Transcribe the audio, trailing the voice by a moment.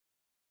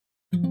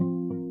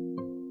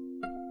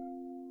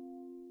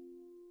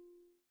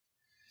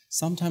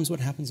Sometimes what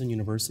happens in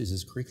universities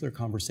is curricular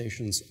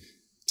conversations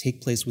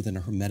take place within a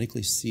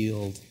hermetically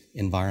sealed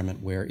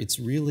environment where it's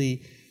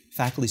really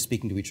faculty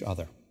speaking to each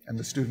other. And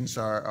the students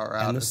are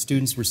out. And the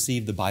students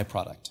receive the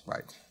byproduct.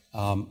 Right.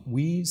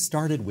 We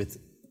started with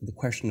the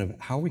question of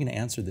how are we going to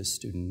answer this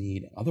student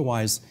need?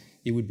 Otherwise,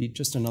 it would be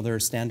just another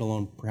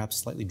standalone, perhaps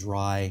slightly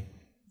dry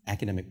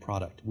academic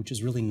product, which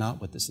is really not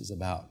what this is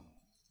about.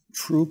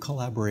 True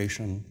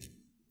collaboration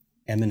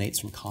emanates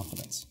from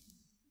confidence.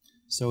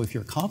 So if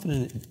you're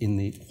confident in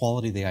the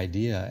quality of the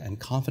idea and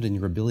confident in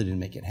your ability to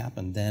make it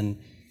happen, then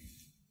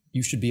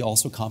you should be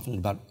also confident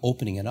about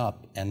opening it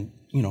up and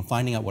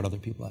finding out what other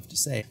people have to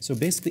say. So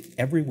basically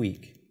every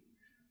week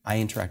I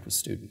interact with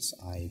students.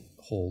 I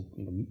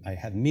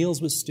have meals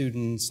with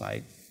students,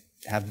 I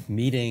have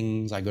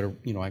meetings, I go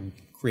to, I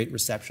create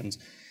receptions,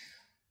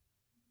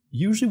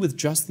 usually with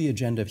just the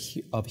agenda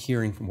of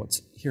hearing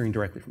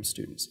directly from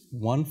students.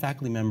 One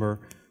faculty member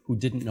who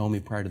didn't know me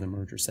prior to the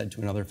merger said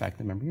to another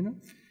faculty member,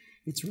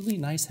 it's really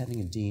nice having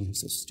a dean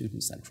who's so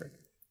student-centric.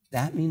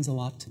 That means a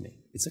lot to me.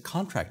 It's a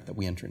contract that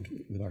we enter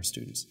into with our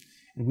students.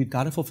 And we've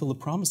got to fulfill the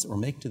promise that we're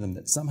making to them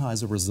that somehow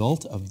as a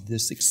result of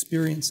this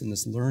experience and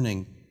this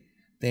learning,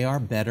 they are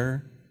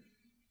better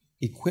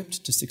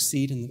equipped to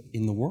succeed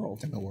in the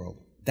world. In the world.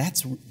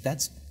 That's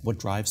what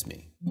drives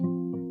me.